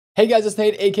Hey guys, it's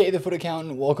Nate, aka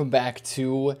TheFutAccountant. Welcome back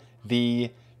to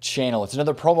the channel. It's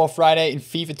another promo Friday in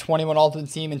FIFA 21 Ultimate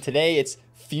Team, and today it's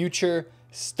Future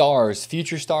Stars.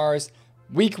 Future Stars,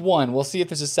 week 1. We'll see if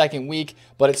there's a second week,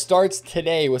 but it starts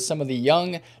today with some of the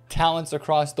young talents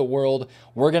across the world.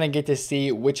 We're going to get to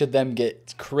see which of them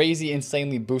get crazy,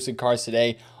 insanely boosted cards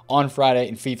today on Friday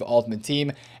in FIFA Ultimate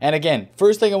Team. And again,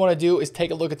 first thing I want to do is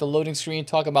take a look at the loading screen,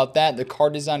 talk about that, the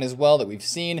card design as well that we've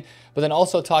seen, but then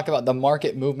also talk about the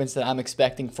market movements that I'm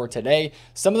expecting for today.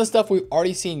 Some of the stuff we've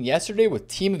already seen yesterday with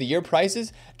Team of the Year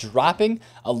prices dropping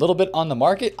a little bit on the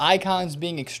market, icons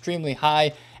being extremely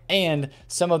high, and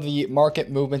some of the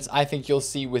market movements I think you'll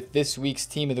see with this week's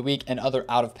Team of the Week and other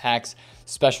out-of-packs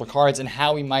special cards and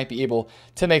how we might be able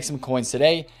to make some coins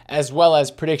today, as well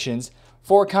as predictions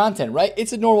for content, right?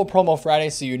 It's a normal promo Friday,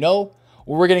 so you know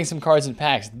we're getting some cards and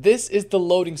packs. This is the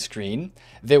loading screen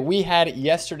that we had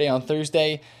yesterday on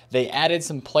Thursday. They added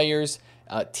some players,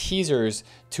 teasers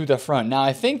to the front. Now,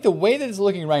 I think the way that it's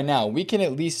looking right now, we can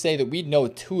at least say that we know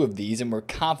 2 of these, and we're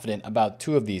confident about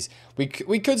 2 of these. We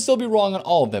could still be wrong on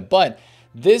all of them, but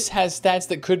this has stats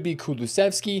that could be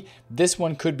Kulusevski. This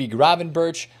one could be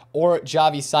Gravenberch or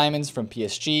Javi Simons from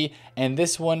PSG, and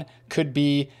this one could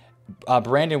be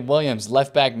Brandon Williams,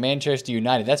 left back, Manchester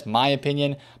United. That's my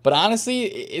opinion. But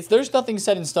honestly, there's nothing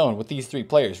set in stone with these 3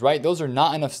 players, right? Those are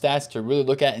not enough stats to really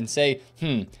look at and say,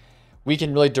 we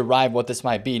can really derive what this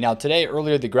might be. Now,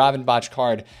 earlier, the Gravenberch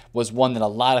card was one that a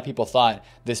lot of people thought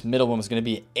this middle one was going to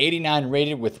be 89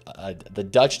 rated with the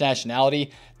Dutch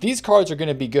nationality. These cards are going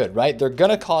to be good, right? They're going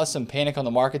to cause some panic on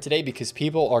the market today because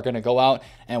people are going to go out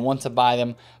and want to buy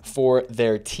them for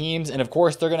their teams. And of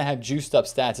course, they're going to have juiced up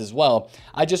stats as well.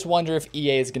 I just wonder if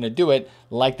EA is going to do it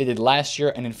like they did last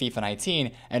year and in FIFA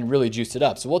 19 and really juice it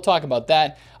up. So we'll talk about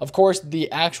that. Of course,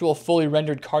 the actual fully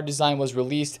rendered card design was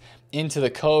released into the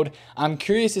code. I'm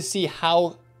curious to see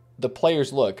how the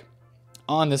players look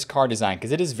on this card design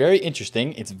because it is very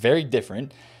interesting. It's very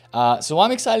different. So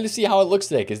I'm excited to see how it looks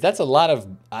today because that's a lot of,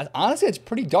 honestly, it's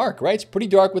pretty dark, right? It's pretty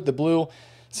dark with the blue.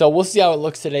 So we'll see how it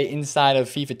looks today inside of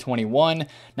FIFA 21.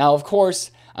 Now, of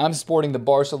course, I'm sporting the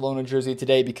Barcelona jersey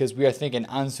today because we are thinking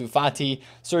Ansu Fati,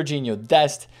 Serginho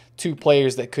Dest, 2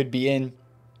 players that could be in.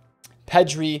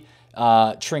 Pedri,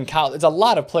 Trincao. There's a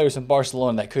lot of players from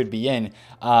Barcelona that could be in.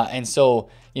 And so,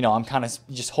 you know, I'm kind of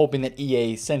just hoping that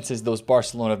EA senses those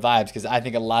Barcelona vibes because I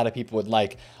think a lot of people would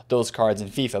like those cards in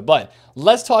FIFA. But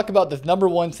let's talk about the number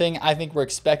one thing I think we're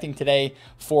expecting today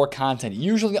for content.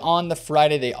 Usually on the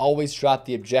Friday, they always drop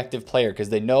the objective player because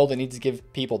they know they need to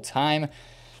give people time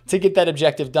to get that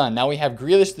objective done. Now we have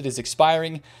Grealish that is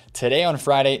expiring today on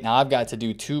Friday. Now I've got to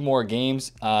do 2 more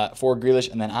games for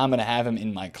Grealish, and then I'm going to have him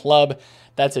in my club.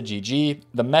 That's a GG.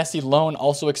 The Messi loan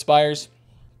also expires,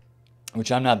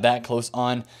 which I'm not that close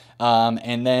on.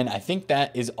 And then I think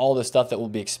that is all the stuff that will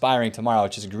be expiring tomorrow,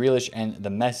 which is Grealish and the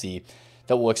Messi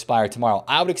that will expire tomorrow.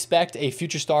 I would expect a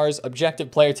Future Stars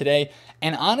objective player today,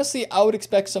 and honestly, I would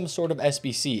expect some sort of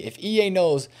SBC. If EA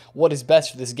knows what is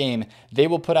best for this game, they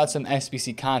will put out some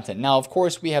SBC content. Now, of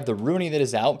course, we have the Rooney that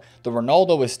is out. The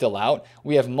Ronaldo is still out.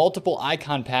 We have multiple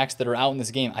icon packs that are out in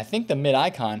this game. I think the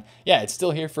mid-icon, yeah, it's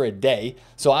still here for a day,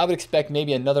 so I would expect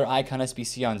maybe another icon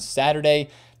SBC on Saturday.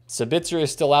 Sabitzer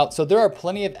is still out, so there are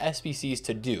plenty of SBCs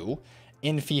to do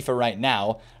in FIFA right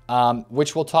now,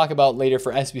 which we'll talk about later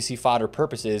for SBC fodder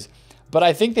purposes. But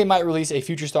I think they might release a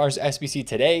Future Stars SBC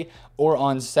today or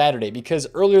on Saturday because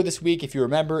earlier this week, if you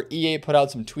remember, EA put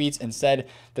out some tweets and said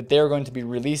that they're going to be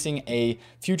releasing a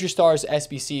Future Stars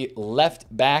SBC left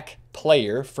back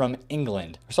player from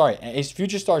England. Sorry, a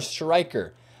Future Stars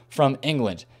striker from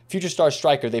England. Future Stars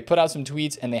striker. They put out some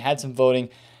tweets and they had some voting.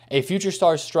 A Future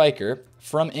Stars striker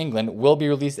from England will be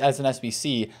released as an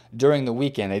SBC during the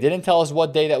weekend. They didn't tell us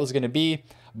what day that was going to be,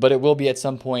 but it will be at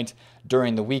some point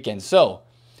during the weekend. So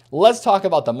let's talk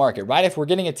about the market, right? If we're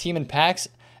getting a team in packs,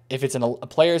 if it's a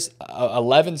players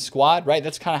 11 squad, right?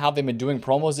 That's kind of how they've been doing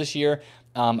promos this year.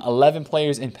 11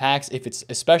 players in packs. If it's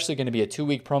especially going to be a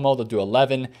 2-week promo, they'll do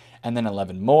 11 and then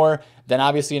 11 more. Then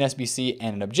obviously an SBC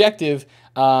and an objective.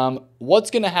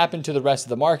 What's going to happen to the rest of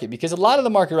the market? Because a lot of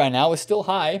the market right now is still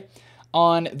high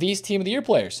on these Team of the Year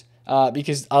players.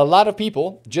 Because a lot of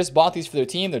people just bought these for their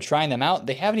team. They're trying them out.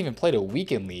 They haven't even played a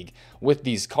weekend league with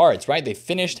these cards, right? They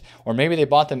finished, or maybe they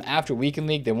bought them after weekend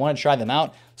league. They want to try them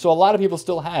out. So a lot of people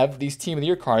still have these Team of the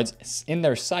Year cards in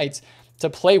their sights to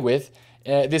play with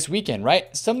this weekend,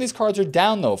 right? Some of these cards are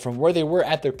down, though, from where they were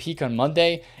at their peak on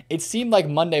Monday. It seemed like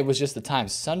Monday was just the time.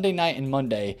 Sunday night and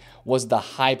Monday was the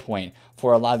high point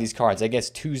for a lot of these cards. I guess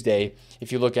Tuesday,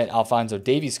 if you look at Alphonso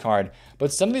Davies' card.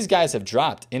 But some of these guys have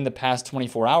dropped in the past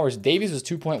 24 hours. Davies was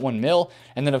 2.1 mil.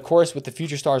 And then, of course, with the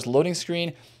Future Stars loading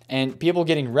screen and people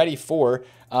getting ready for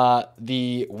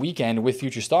the weekend with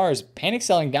Future Stars, panic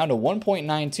selling down to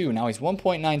 1.92. Now he's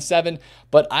 1.97,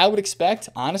 but I would expect,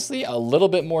 honestly, a little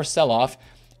bit more sell-off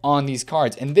on these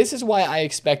cards. And this is why I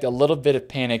expect a little bit of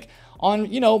panic on,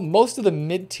 most of the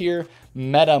mid-tier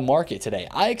meta market today.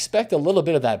 I expect a little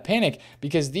bit of that panic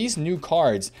because these new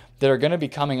cards that are going to be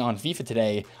coming on FIFA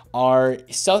today are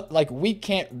so, like, we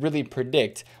can't really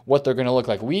predict what they're going to look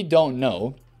like. We don't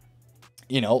know,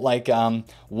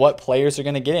 what players are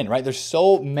going to get in, right? There's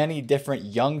so many different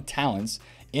young talents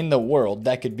in the world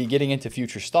that could be getting into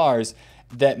Future Stars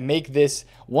that make this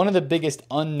one of the biggest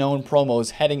unknown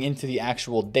promos heading into the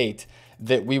actual date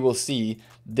that we will see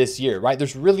this year, right?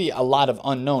 There's really a lot of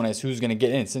unknown as who's going to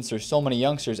get in since there's so many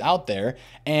youngsters out there,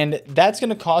 and that's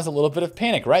going to cause a little bit of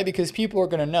panic, right? Because people are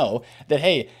going to know that,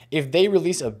 hey, if they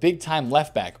release a big time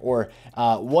left back, or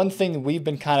one thing we've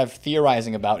been kind of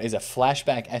theorizing about is a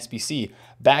flashback SBC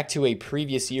back to a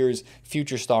previous year's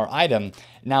Future Star item.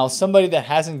 Now, somebody that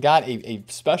hasn't got a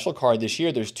special card this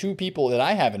year, there's two people that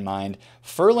I have in mind,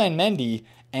 Ferland Mendy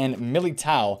and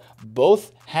Militao,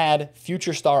 both had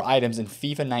Future Star items in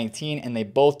FIFA 19, and they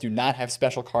both do not have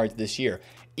special cards this year.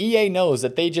 EA knows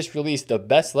that they just released the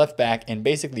best left back in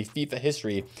basically FIFA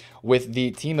history with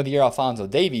the Team of the Year Alphonso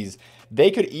Davies. They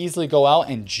could easily go out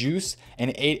and juice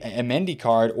a Mendy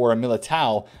card or a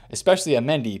Militao, especially a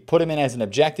Mendy, put him in as an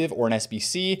objective or an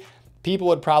SBC. People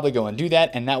would probably go and do that,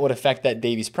 and that would affect that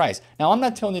Davies price. Now, I'm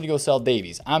not telling you to go sell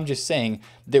Davies. I'm just saying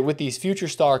that with these Future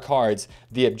Star cards,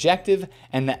 the objective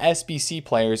and the SBC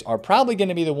players are probably going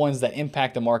to be the ones that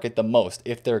impact the market the most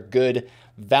if they're good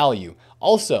value.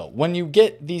 Also, when you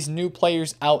get these new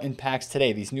players out in packs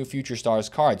today, these new Future Stars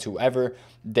cards, whoever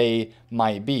they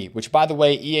might be, which, by the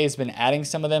way, EA has been adding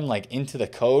some of them like into the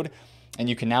code, and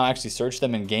you can now actually search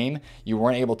them in game. You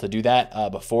weren't able to do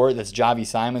that before. This Javi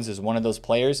Simons is one of those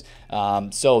players.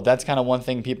 So that's kind of one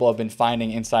thing people have been finding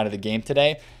inside of the game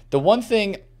today. The one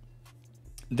thing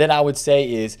that I would say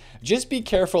is just be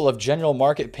careful of general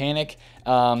market panic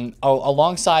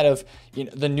alongside of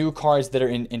the new cards that are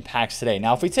in packs today.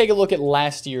 Now, if we take a look at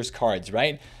last year's cards,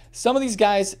 right? Some of these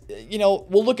guys,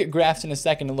 we'll look at graphs in a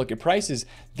second and look at prices.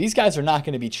 These guys are not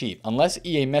going to be cheap. Unless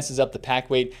EA messes up the pack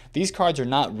weight, these cards are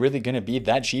not really going to be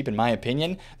that cheap, in my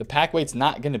opinion. The pack weight's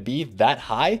not going to be that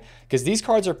high because these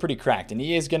cards are pretty cracked, and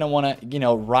EA is going to want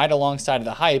to, ride alongside of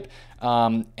the hype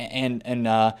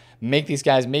and make these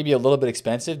guys maybe a little bit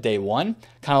expensive day one,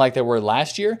 kind of like they were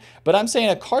last year. But I'm saying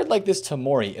a card like this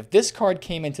Tomori, if this card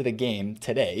came into the game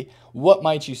today, what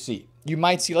might you see? You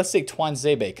might see, let's say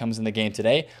Tuanzebe comes in the game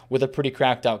today with a pretty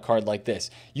cracked out card like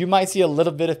this. You might see a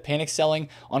little bit of panic selling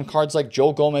on cards like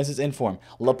Joe Gomez's Inform,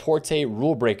 Laporte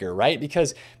Rule Breaker, right?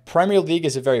 Because Premier League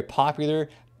is a very popular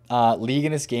league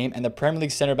in this game, and the Premier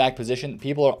League center back position,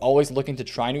 people are always looking to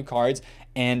try new cards,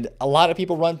 and a lot of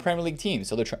people run Premier League teams,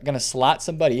 so they're going to slot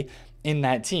somebody in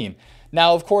that team.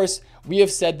 Now, of course, we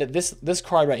have said that this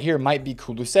card right here might be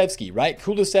Kulusevski, right?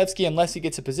 Kulusevski, unless he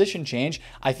gets a position change,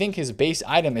 I think his base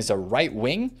item is a right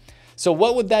wing. So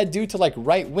what would that do to like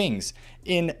right wings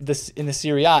in the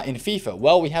Serie A in FIFA?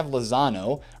 Well, we have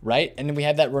Lozano, right? And then we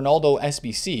have that Ronaldo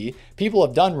SBC. People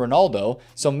have done Ronaldo,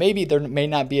 so maybe there may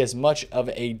not be as much of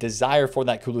a desire for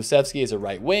that Kulusevski as a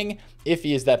right wing if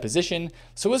he is that position.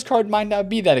 So his card might not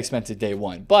be that expensive day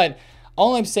one. But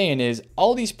all I'm saying is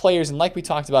all these players, and like we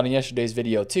talked about in yesterday's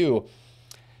video too,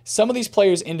 some of these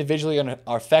players individually are going to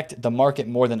affect the market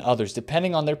more than others,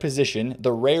 depending on their position,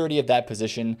 the rarity of that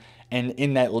position, and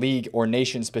in that league or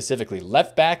nation specifically.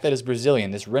 Left back that is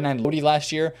Brazilian. This Renan Lodi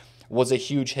last year was a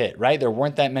huge hit, right? There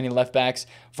weren't that many left backs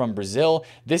from Brazil.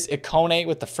 This Ikone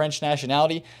with the French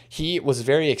nationality, he was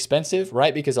very expensive,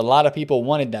 right? Because a lot of people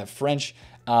wanted that French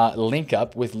link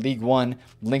up with League One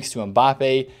links to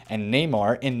Mbappe and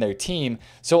Neymar in their team.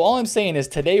 So all I'm saying is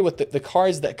today with the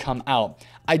cards that come out,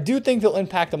 I do think they'll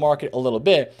impact the market a little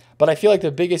bit, but I feel like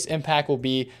the biggest impact will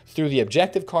be through the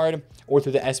objective card or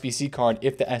through the SBC card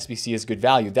if the SBC is good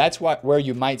value. That's where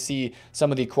you might see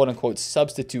some of the quote-unquote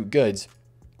substitute goods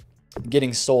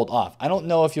getting sold off. I don't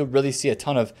know if you'll really see a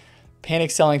ton of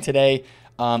panic selling today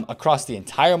across the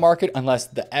entire market unless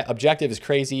the objective is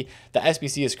crazy, the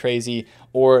SBC is crazy,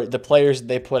 or the players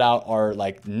they put out are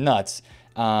like nuts.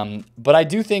 But I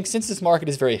do think since this market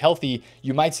is very healthy,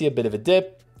 you might see a bit of a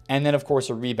dip and then, of course,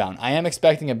 a rebound. I am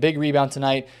expecting a big rebound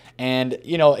tonight. And,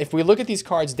 if we look at these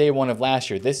cards day one of last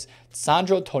year, this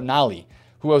Sandro Tonali,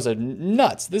 who was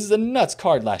this is a nuts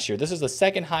card last year. This is the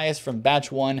second highest from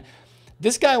batch one.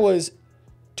 This guy was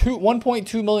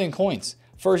 1.2 million coins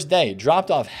first day, dropped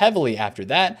off heavily after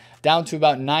that, down to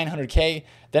about 900K,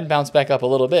 then bounced back up a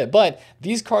little bit. But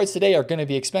these cards today are going to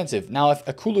be expensive. Now, if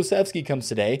a Kulusevski comes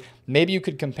today, maybe you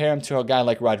could compare him to a guy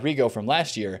like Rodrigo from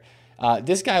last year.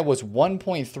 This guy was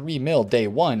 1.3 mil day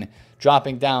one,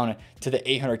 dropping down to the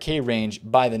 800K range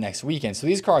by the next weekend. So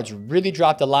these cards really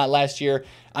dropped a lot last year.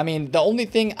 I mean, the only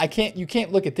thing you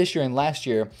can't look at this year and last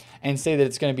year and say that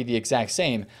it's going to be the exact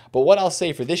same. But what I'll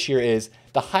say for this year is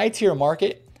the high tier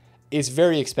market is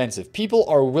very expensive. People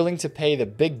are willing to pay the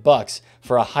big bucks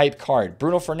for a hype card.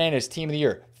 Bruno Fernandes, team of the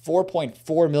year,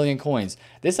 4.4 million coins.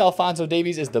 This Alphonso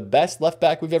Davies is the best left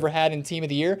back we've ever had in team of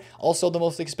the year. Also the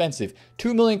most expensive,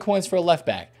 2 million coins for a left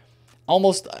back.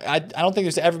 Almost, I don't think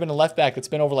there's ever been a left back that's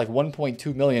been over like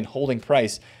 1.2 million holding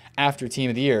price after team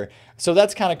of the year. So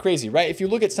that's kind of crazy, right? If you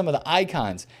look at some of the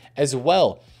icons as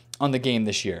well on the game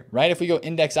this year, right? If we go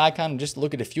index icon and just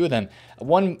look at a few of them,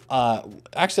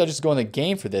 actually I'll just go in the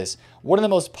game for this. One of the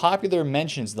most popular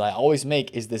mentions that I always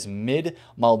make is this mid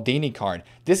Maldini card.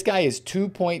 This guy is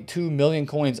 2.2 million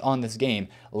coins on this game.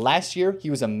 Last year, he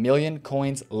was 1 million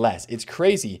coins less. It's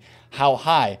crazy how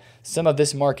high some of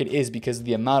this market is because of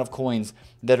the amount of coins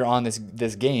that are on this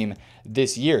game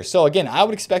this year. So again, I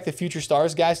would expect the future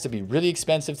stars guys to be really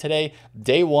expensive today,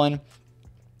 day one.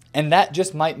 And that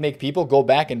just might make people go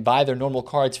back and buy their normal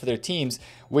cards for their teams,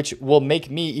 which will make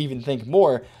me even think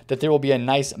more that there will be a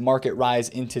nice market rise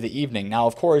into the evening. Now,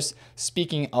 of course,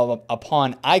 speaking of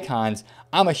upon icons,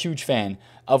 I'm a huge fan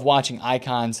of watching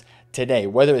icons today,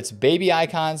 whether it's baby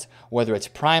icons, whether it's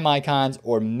prime icons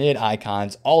or mid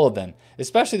icons, all of them,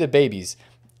 especially the babies.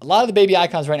 A lot of the baby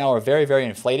icons right now are very, very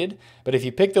inflated, but if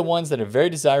you pick the ones that are very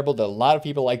desirable that a lot of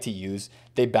people like to use,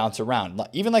 they bounce around.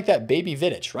 Even like that Baby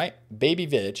Vidic, right? Baby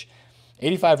Vidic,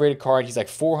 85 rated card. He's like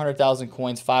 400,000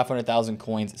 coins, 500,000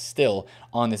 coins still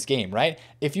on this game, right?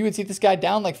 If you would see this guy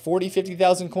down like 40,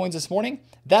 50,000 coins this morning,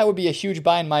 that would be a huge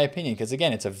buy in my opinion, because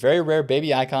again, it's a very rare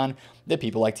baby icon that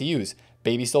people like to use.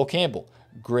 Baby Sol Campbell.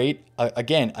 Great.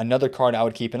 Again, another card I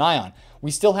would keep an eye on.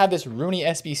 We still have this Rooney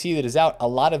SBC that is out. A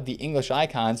lot of the English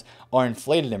icons are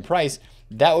inflated in price.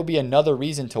 That would be another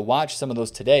reason to watch some of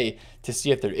those today to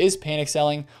see if there is panic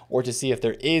selling or to see if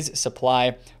there is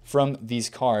supply from these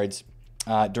cards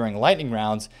during lightning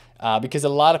rounds, because a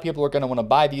lot of people are going to want to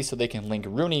buy these so they can link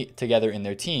Rooney together in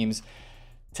their teams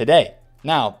today.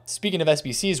 Now, speaking of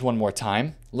SBCs one more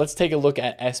time, let's take a look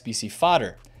at SBC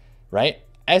fodder, right?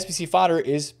 SBC fodder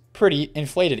is pretty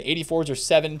inflated. 84s are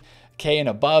 7K and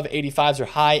above, 85s are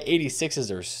high, 86s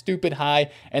are stupid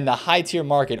high, and the high tier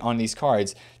market on these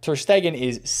cards, Ter Stegen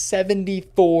is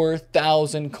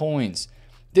 74,000 coins.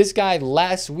 This guy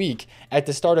last week at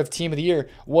the start of team of the year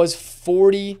was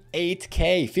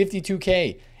 48K,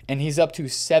 52K, and he's up to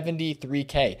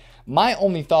 73K. My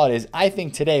only thought is I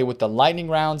think today with the lightning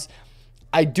rounds,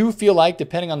 I do feel like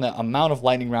depending on the amount of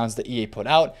lightning rounds that EA put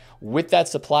out with that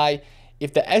supply,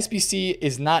 if the SBC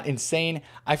is not insane,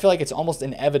 I feel like it's almost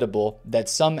inevitable that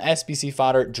some SBC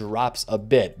fodder drops a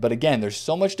bit. But again, there's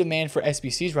so much demand for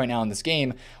SBCs right now in this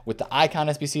game with the icon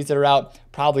SBCs that are out,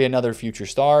 probably another future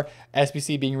star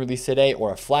SBC being released today or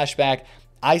a flashback.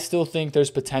 I still think there's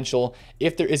potential,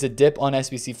 if there is a dip on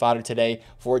SBC fodder today,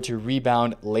 for it to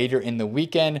rebound later in the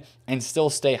weekend and still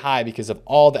stay high because of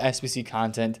all the SBC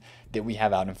content that we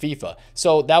have out in FIFA.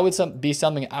 So that would be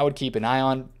something I would keep an eye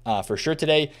on for sure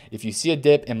today. If you see a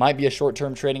dip, it might be a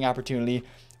short-term trading opportunity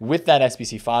with that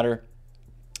SBC fodder.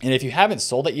 And if you haven't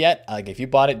sold it yet, like if you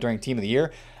bought it during team of the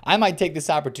year, I might take this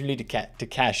opportunity to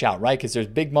cash out, right? Because there's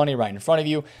big money right in front of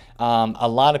you. A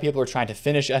lot of people are trying to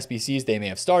finish SBCs they may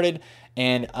have started.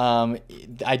 And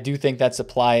I do think that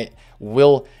supply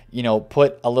will,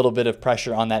 put a little bit of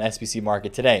pressure on that SBC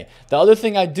market today. The other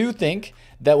thing I do think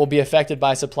that will be affected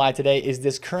by supply today is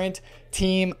this current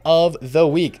team of the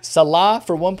week. Salah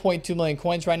for 1.2 million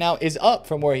coins right now is up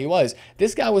from where he was.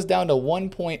 This guy was down to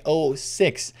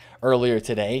 1.06 earlier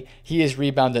today. He is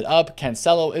rebounded up.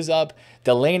 Cancelo is up.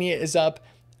 Delaney is up.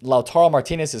 Lautaro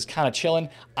Martinez is kind of chilling.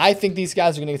 I think these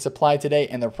guys are going to get supply today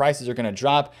and their prices are going to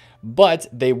drop, but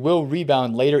they will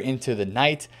rebound later into the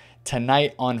night,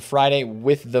 tonight on Friday,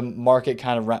 with the market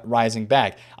kind of rising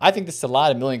back. I think this Salah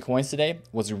at 1 million coins today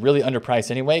was really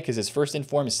underpriced anyway because his first in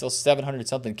form is still 700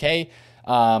 something K.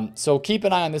 So keep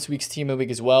an eye on this week's team of the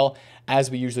week as well,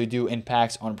 as we usually do in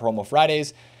packs on Promo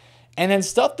Fridays. And then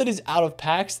stuff that is out of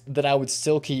packs that I would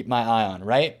still keep my eye on,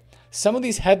 right? Some of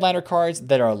these headliner cards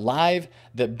that are live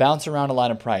that bounce around a lot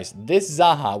in price. This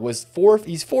Zaha was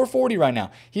he's 440 right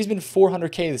now. He's been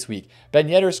 400K this week. Ben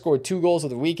Yedder scored 2 goals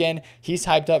over the weekend. He's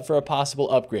hyped up for a possible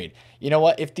upgrade. You know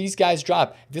what? If these guys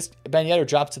drop, this Ben Yedder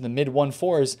drops to the mid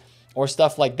 1.4s, or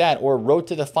stuff like that, or road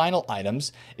to the final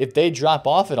items, if they drop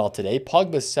off at all today,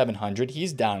 Pogba's 700,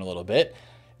 he's down a little bit.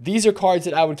 These are cards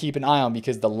that I would keep an eye on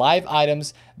because the live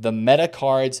items, the meta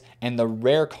cards, and the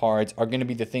rare cards are going to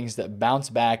be the things that bounce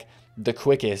back the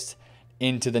quickest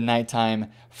into the nighttime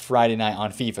Friday night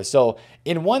on FIFA. So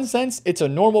in one sense, it's a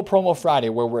normal promo Friday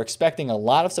where we're expecting a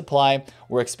lot of supply,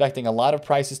 we're expecting a lot of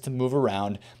prices to move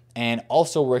around, and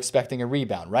also we're expecting a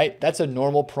rebound, right? That's a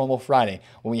normal promo Friday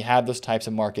when we have those types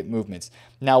of market movements.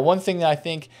 Now, one thing that I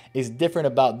think is different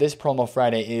about this promo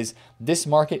Friday is this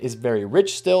market is very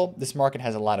rich still. This market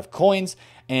has a lot of coins,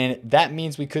 and that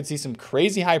means we could see some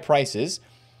crazy high prices,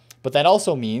 but that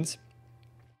also means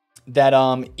that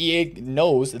EA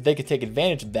knows that they could take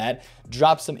advantage of that,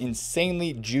 drop some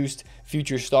insanely juiced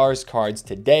Future Stars cards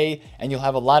today, and you'll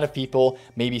have a lot of people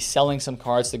maybe selling some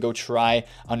cards to go try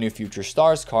a new Future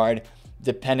Stars card,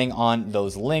 depending on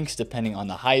those links, depending on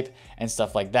the hype and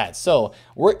stuff like that. So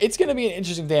it's going to be an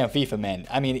interesting day on FIFA, man.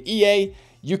 I mean, EA,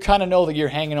 you kind of know that you're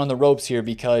hanging on the ropes here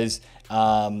because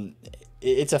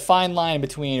it's a fine line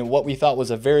between what we thought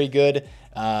was a very good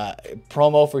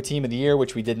promo for Team of the Year,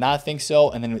 which we did not think so,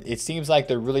 and then it seems like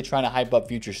they're really trying to hype up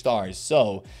Future Stars.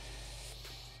 So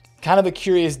kind of a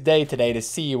curious day today to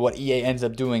see what EA ends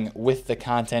up doing with the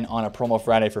content on a promo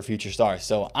Friday for Future Stars.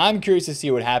 So I'm curious to see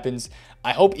what happens.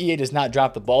 I hope EA does not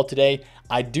drop the ball today.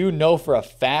 I do know for a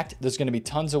fact there's going to be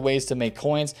tons of ways to make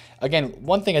coins. Again,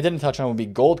 one thing I didn't touch on would be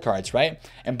gold cards, right?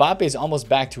 Mbappe is almost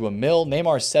back to a mil.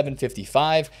 Neymar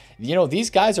 755. You know,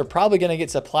 these guys are probably going to get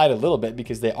supplied a little bit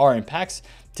because they are in packs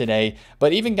today.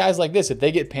 But even guys like this, if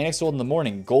they get panic sold in the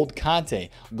morning, gold Conte,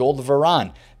 gold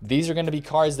Varane, these are going to be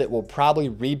cards that will probably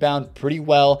rebound pretty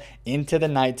well into the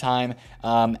nighttime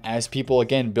as people,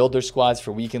 again, build their squads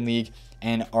for Weekend League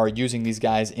and are using these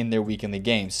guys in their Weekend League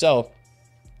games. So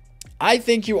I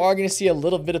think you are going to see a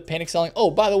little bit of panic selling. Oh,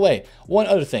 by the way, one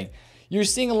other thing. You're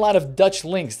seeing a lot of Dutch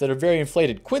links that are very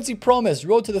inflated. Quincy Promes,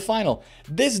 road to the final.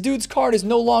 This dude's card is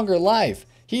no longer live.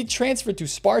 He transferred to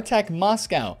Spartak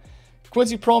Moscow.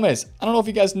 Quincy Promes, I don't know if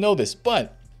you guys know this,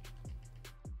 but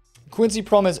Quincy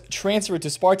Promes transferred to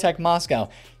Spartak Moscow.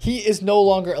 He is no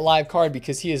longer a live card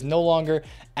because he is no longer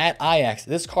at Ajax.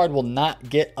 This card will not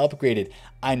get upgraded.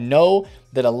 I know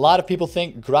that a lot of people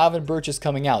think Gravenberch is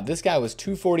coming out. This guy was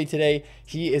 240 today.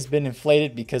 He has been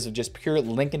inflated because of just pure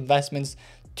link investments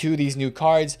to these new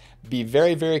cards. Be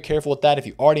very, very careful with that. If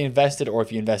you already invested or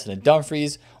if you invested in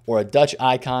Dumfries or a Dutch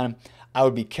icon, I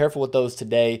would be careful with those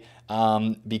today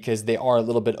because they are a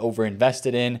little bit over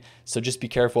invested in. So just be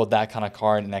careful with that kind of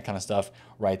card and that kind of stuff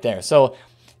right there. So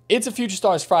it's a Future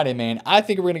Stars Friday, man. I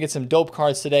think we're going to get some dope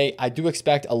cards today. I do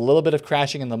expect a little bit of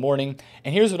crashing in the morning.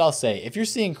 And here's what I'll say. If you're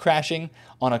seeing crashing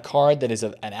on a card that is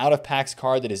an out-of-packs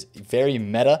card that is very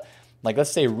meta, like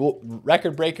let's say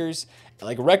record breakers,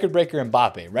 like record breaker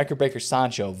Mbappe, record breaker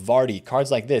Sancho, Vardy,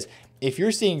 cards like this. If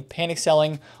you're seeing panic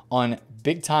selling on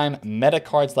big time meta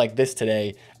cards like this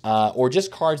today, or just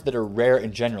cards that are rare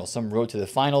in general, some road to the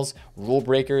finals, rule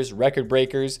breakers, record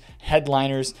breakers,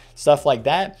 headliners, stuff like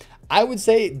that, I would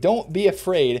say don't be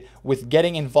afraid with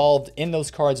getting involved in those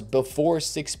cards before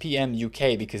 6 p.m.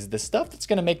 UK because the stuff that's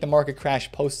going to make the market crash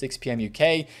post 6 p.m.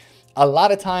 UK, a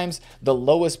lot of times the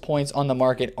lowest points on the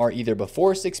market are either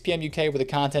before 6 p.m. UK with a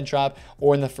content drop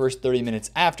or in the first 30 minutes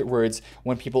afterwards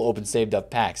when people open saved up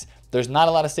packs. There's not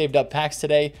a lot of saved up packs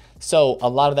today, so a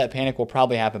lot of that panic will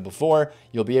probably happen before.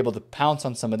 You'll be able to pounce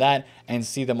on some of that and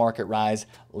see the market rise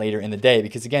later in the day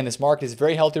because again, this market is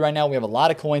very healthy right now. We have a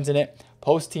lot of coins in it.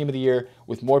 Post Team of the Year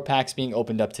with more packs being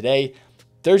opened up today.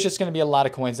 There's just going to be a lot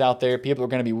of coins out there. People are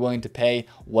going to be willing to pay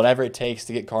whatever it takes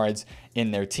to get cards in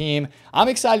their team. I'm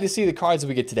excited to see the cards that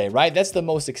we get today, right? That's the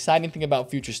most exciting thing about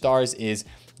Future Stars is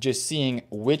just seeing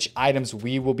which items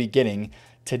we will be getting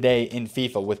today in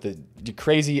FIFA with the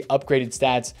crazy upgraded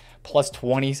stats, plus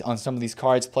 20s on some of these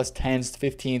cards, plus 10s,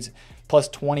 15s, plus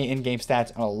 20 in-game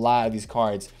stats on a lot of these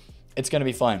cards. It's going to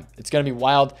be fun. It's going to be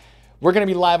wild. We're going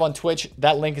to be live on Twitch.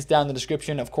 That link is down in the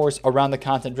description, of course, around the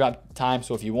content drop time.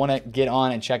 So if you want to get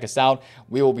on and check us out,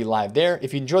 we will be live there.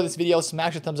 If you enjoyed this video,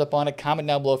 smash a thumbs up on it. Comment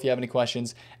down below if you have any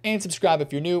questions. And subscribe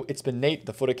if you're new. It's been Nate,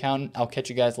 the Foot Accountant. I'll catch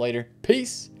you guys later.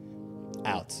 Peace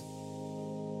out.